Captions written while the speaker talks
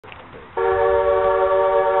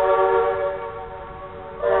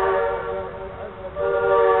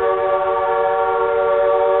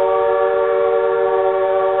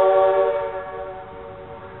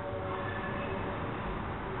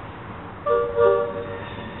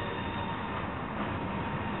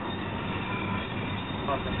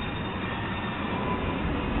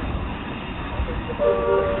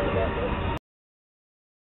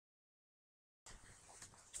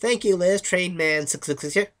Thank you, Liz,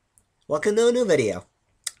 Trainman666 here. Welcome to a new video.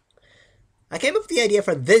 I came up with the idea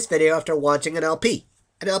for this video after watching an LP.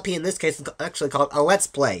 An LP in this case is actually called a Let's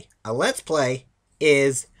Play. A Let's Play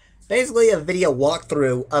is basically a video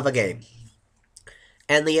walkthrough of a game.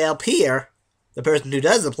 And the LPer, the person who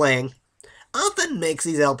does the playing, often makes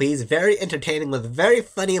these LPs very entertaining with very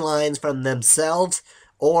funny lines from themselves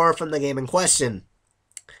or from the game in question.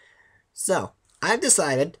 So, I've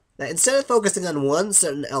decided that instead of focusing on one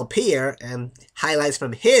certain LPer and highlights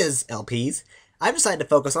from his LPs, I've decided to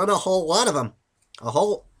focus on a whole lot of them.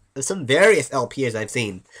 Some various LPers I've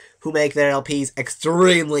seen who make their LPs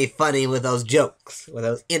extremely funny with those jokes, with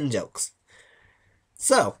those in-jokes.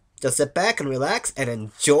 So, just sit back and relax and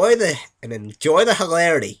enjoy the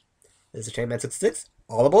hilarity. This is Trainman666.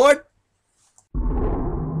 All aboard!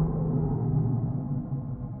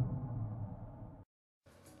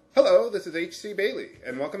 Hello, this is H.C. Bailey,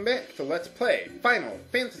 and welcome back to Let's Play Final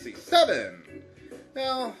Fantasy VII!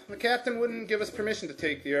 Now, the captain wouldn't give us permission to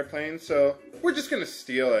take the airplane, so we're just gonna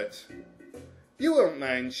steal it. You won't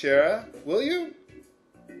mind, Shara, will you?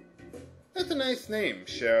 That's a nice name,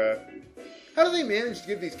 Shara. How do they manage to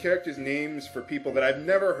give these characters names for people that I've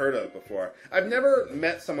never heard of before? I've never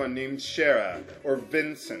met someone named Shara, or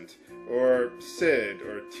Vincent, or Sid,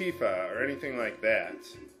 or Tifa, or anything like that.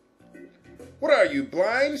 What are you,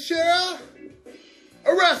 blind, Shara?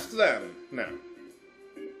 Arrest them! No.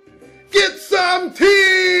 Get some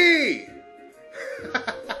tea!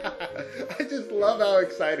 I just love how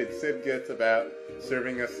excited Sid gets about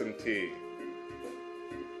serving us some tea.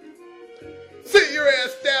 Sit your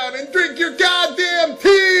ass down and drink your goddamn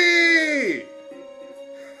tea!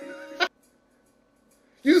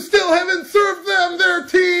 You still haven't served them their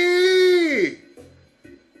tea!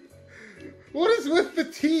 What is with the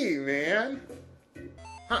tea, man?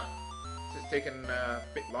 Huh. This is taking a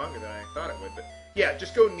bit longer than I thought it would, but yeah,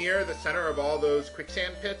 just go near the center of all those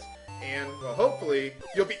quicksand pits, and, well, hopefully,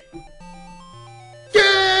 you'll be...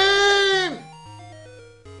 Game!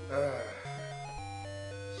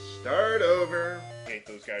 Start over. I hate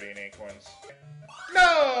those Guardian Acorns.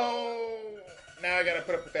 No! Now I gotta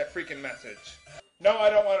put up with that freaking message. No,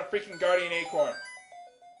 I don't want a freaking Guardian Acorn.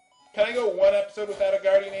 Can I go one episode without a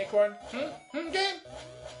Guardian Acorn? Game?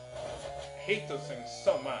 I hate those things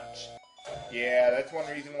so much. Yeah, that's one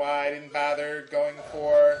reason why I didn't bother going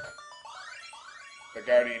for the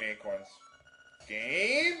Guardian Acorns.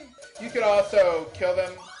 Game? You could also kill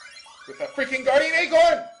them with a freaking Guardian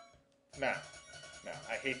Acorn! No,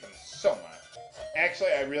 I hate them so much.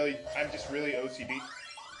 Actually, I'm just really OCD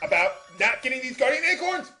about not getting these Guardian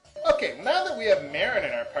Acorns! Okay, now that we have Marin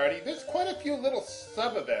in our party, there's quite a few little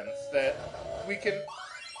sub-events that we can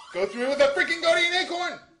go through with a freaking Guardian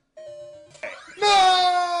Acorn! No!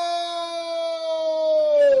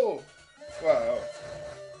 Whoa.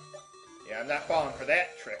 Yeah, I'm not falling for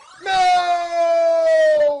that trick.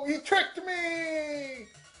 No! He tricked me!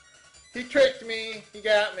 He tricked me. He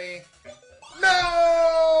got me.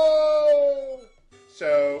 No!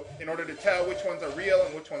 So, in order to tell which ones are real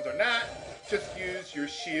and which ones are not, just use your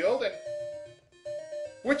shield and...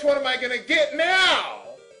 Which one am I gonna get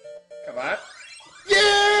now? Come on.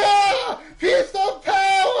 Yeah! Piece of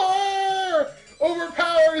power!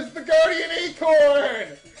 Overpowers the Guardian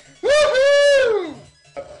Acorn! Woohoo!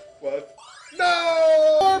 Well,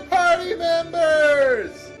 no! More party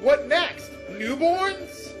members! What next?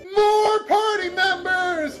 Newborns? More party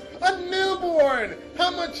members! A newborn!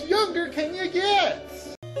 How much younger can you get?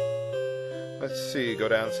 Let's see, go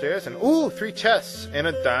downstairs and... Ooh, 3 chests and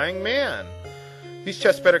a dying man. These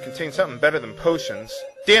chests better contain something better than potions.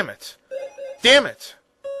 Damn it! Damn it!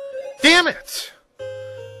 Damn it!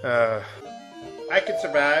 I could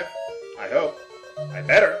survive. I hope. I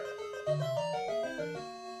better.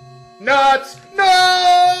 Nuts! No!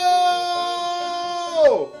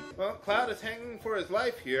 Well, Cloud is hanging for his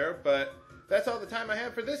life here, but that's all the time I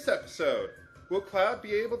have for this episode. Will Cloud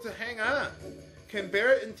be able to hang on? Can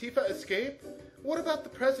Barret and Tifa escape? What about the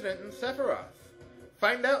President and Sephiroth?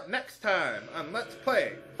 Find out next time on Let's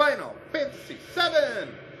Play Final Fantasy VII!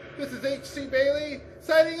 This is H.C. Bailey,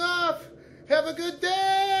 signing off! Have a good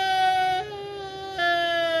day!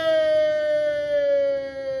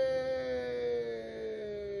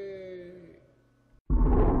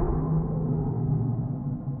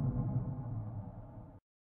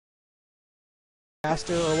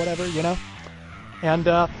 Faster or whatever, you know? And,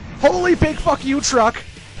 holy big fuck you, truck!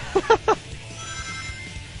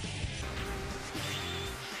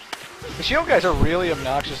 The shield guys are really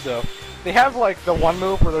obnoxious, though. They have, like, the one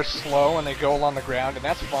move where they're slow and they go along the ground, and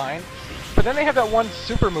that's fine. But then they have that one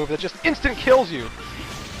super move that just instant kills you.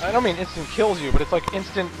 I don't mean instant kills you, but it's like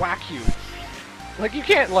instant whack you. Like, you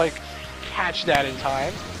can't, like, catch that in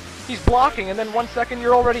time. He's blocking, and then 1 second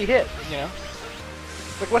you're already hit, you know?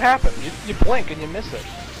 Like, what happened? You blink and you miss it.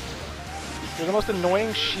 They're the most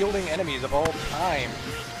annoying shielding enemies of all time.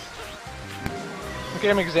 Okay,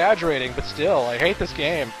 I'm exaggerating, but still, I hate this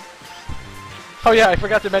game. Oh yeah, I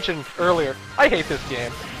forgot to mention earlier, I hate this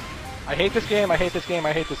game. I hate this game, I hate this game,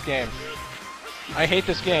 I hate this game. I hate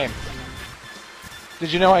this game.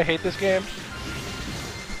 Did you know I hate this game?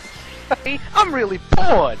 I'm really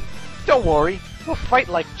bored! Don't worry, we'll fight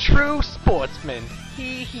like true sportsmen.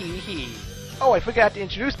 Hee hee hee. Oh, I forgot to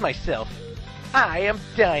introduce myself. I am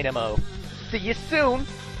Dynamo. See you soon!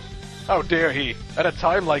 How dare he, at a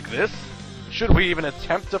time like this? Should we even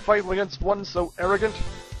attempt to fight against one so arrogant?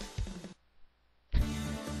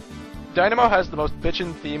 Dynamo has the most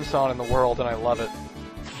bitchin' theme song in the world, and I love it.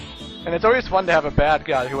 And it's always fun to have a bad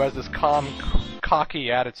guy who has this calm,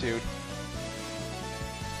 cocky attitude.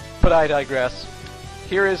 But I digress.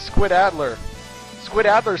 Here is Squid Adler. Squid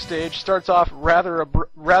Adler stage starts off rather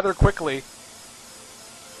quickly.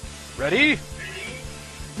 Ready?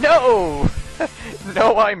 No!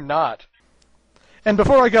 No, I'm not. And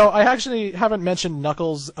before I go, I actually haven't mentioned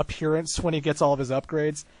Knuckles' appearance when he gets all of his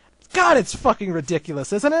upgrades. God, it's fucking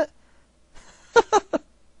ridiculous, isn't it?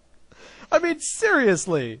 I mean,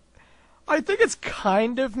 seriously. I think it's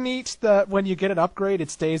kind of neat that when you get an upgrade, it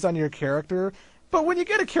stays on your character. But when you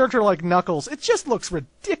get a character like Knuckles, it just looks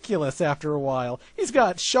ridiculous after a while. He's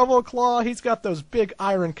got Shovel Claw, he's got those big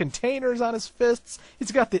iron containers on his fists,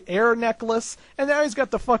 he's got the air necklace, and now he's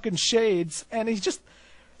got the fucking shades, and he's just...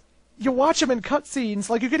 You watch him in cutscenes,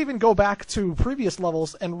 like you could even go back to previous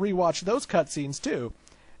levels and rewatch those cutscenes too.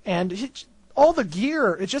 And all the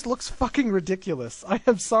gear, it just looks fucking ridiculous. I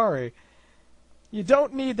am sorry. You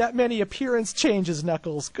don't need that many appearance changes,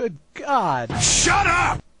 Knuckles. Good God. Shut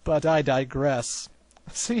up! But I digress.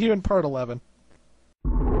 See you in part 11.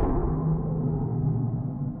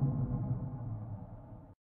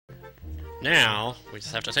 Now, we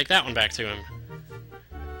just have to take that one back to him.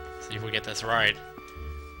 See if we get this right.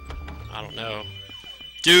 I don't know.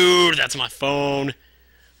 Dude, that's my phone!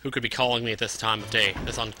 Who could be calling me at this time of day?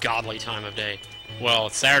 This ungodly time of day. Well,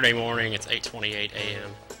 it's Saturday morning, it's 8:28 a.m.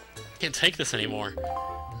 Can't take this anymore.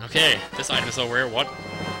 Okay, this item is so rare, what?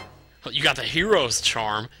 You got the Hero's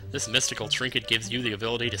Charm. This mystical trinket gives you the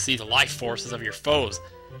ability to see the life forces of your foes.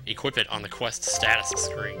 Equip it on the quest status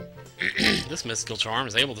screen. This mystical charm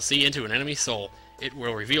is able to see into an enemy's soul. It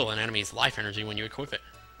will reveal an enemy's life energy when you equip it.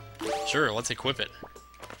 Sure, let's equip it.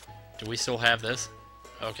 Do we still have this?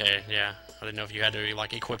 Okay, yeah. I didn't know if you had to,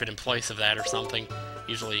 like, equip it in place of that or something.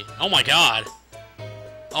 Usually... Oh my god!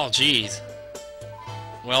 Oh, jeez.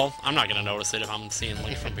 Well, I'm not gonna notice it if I'm seeing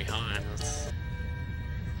Link from behind. That's...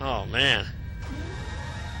 Oh, man.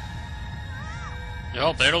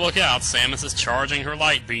 Oh, better look out. Samus is charging her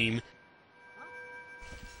light beam.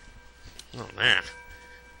 Oh, man.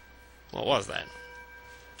 What was that?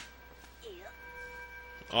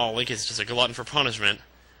 Oh, Link is just a glutton for punishment.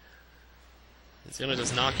 He's gonna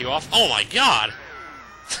just knock you off. Oh my god!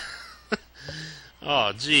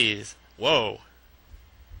 Oh, jeez. Whoa.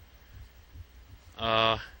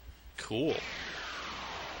 Cool.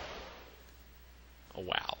 Oh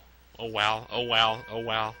wow. Oh wow. Oh wow. Oh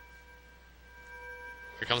wow.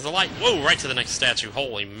 Here comes the light. Whoa, right to the next statue.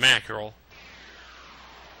 Holy mackerel.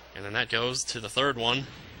 And then that goes to the third one.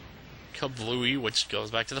 Kablooey, which goes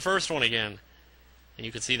back to the first one again. And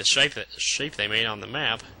you can see the shape they made on the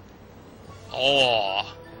map.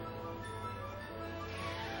 Oh.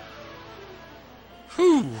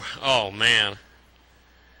 Whew. Oh, man.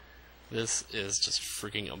 This is just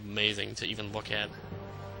freaking amazing to even look at.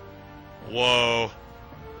 Whoa.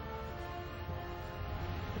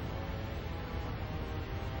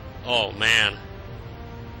 Oh, man.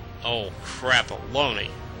 Oh, crap-a-lony.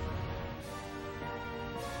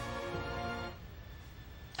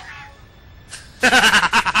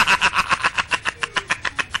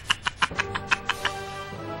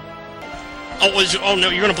 Oh no,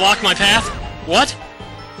 you're gonna block my path? What?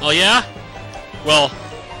 Oh yeah? Well...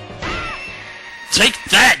 Take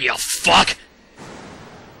that, you fuck!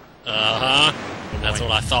 Uh-huh. That's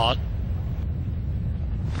what I thought.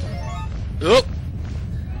 Oop!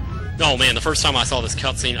 Oh man, the first time I saw this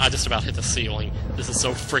cutscene, I just about hit the ceiling. This is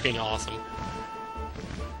so freaking awesome.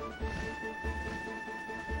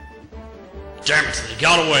 Damn it, he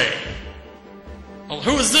got away! Oh,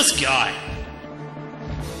 who is this guy?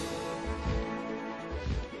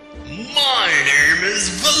 My name is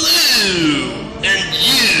Valoo, and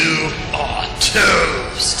you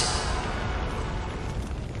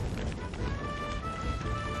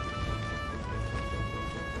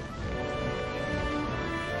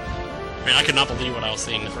could not believe what I was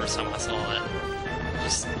seeing the first time I saw it.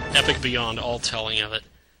 Just epic beyond all telling of it.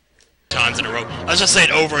 Times in a row. Let's just say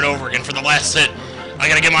it over and over again for the last hit. I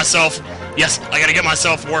gotta get myself, yes, I gotta get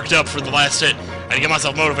myself worked up for the last hit. I gotta get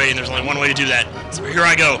myself motivated, and there's only one way to do that. So here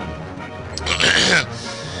I go.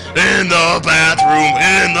 In the bathroom,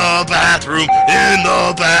 in the bathroom, in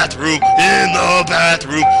the bathroom, in the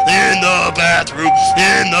bathroom, in the bathroom,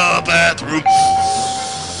 in the bathroom,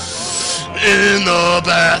 in the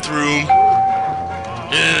bathroom,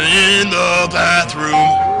 in the bathroom,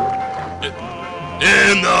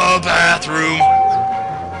 in the bathroom,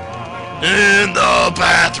 in the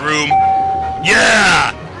bathroom,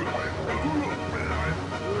 yeah!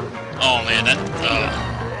 Oh man, that,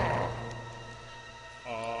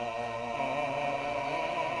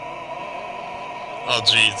 oh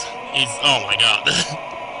jeez, oh my god.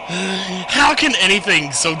 How can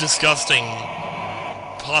anything so disgusting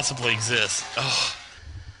possibly exist? Oh,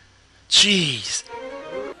 jeez.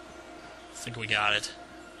 I think we got it.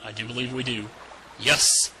 I do believe we do.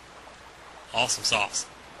 Yes! Awesome sauce.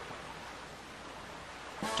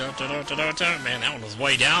 Man, that one was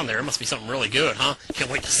way down there. It must be something really good, huh? Can't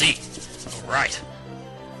wait to see. Alright.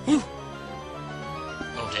 Whew.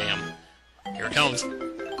 Oh, damn. Here it comes.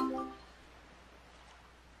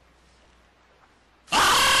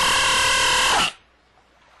 Ah!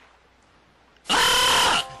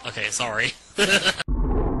 Ah! Okay, sorry.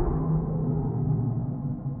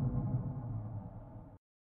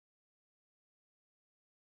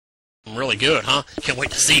 Really good, huh? Can't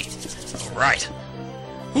wait to see. Alright.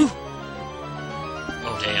 Whew.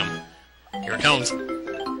 Oh, damn. Here it comes.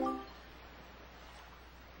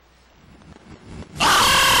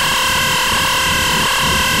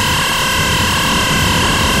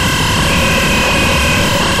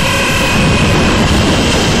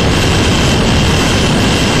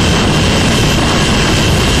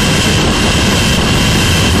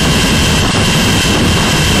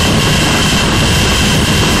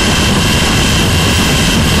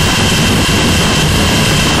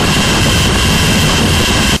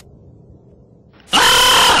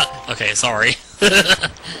 Okay, sorry.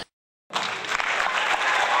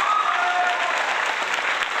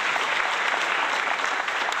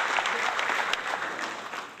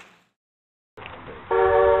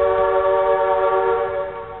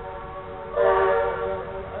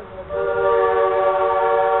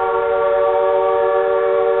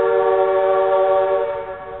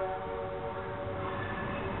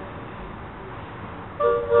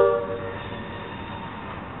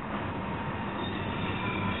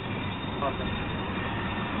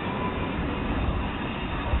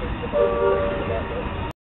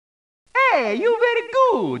 Hey, you very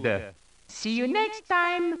good. See you next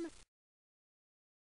time.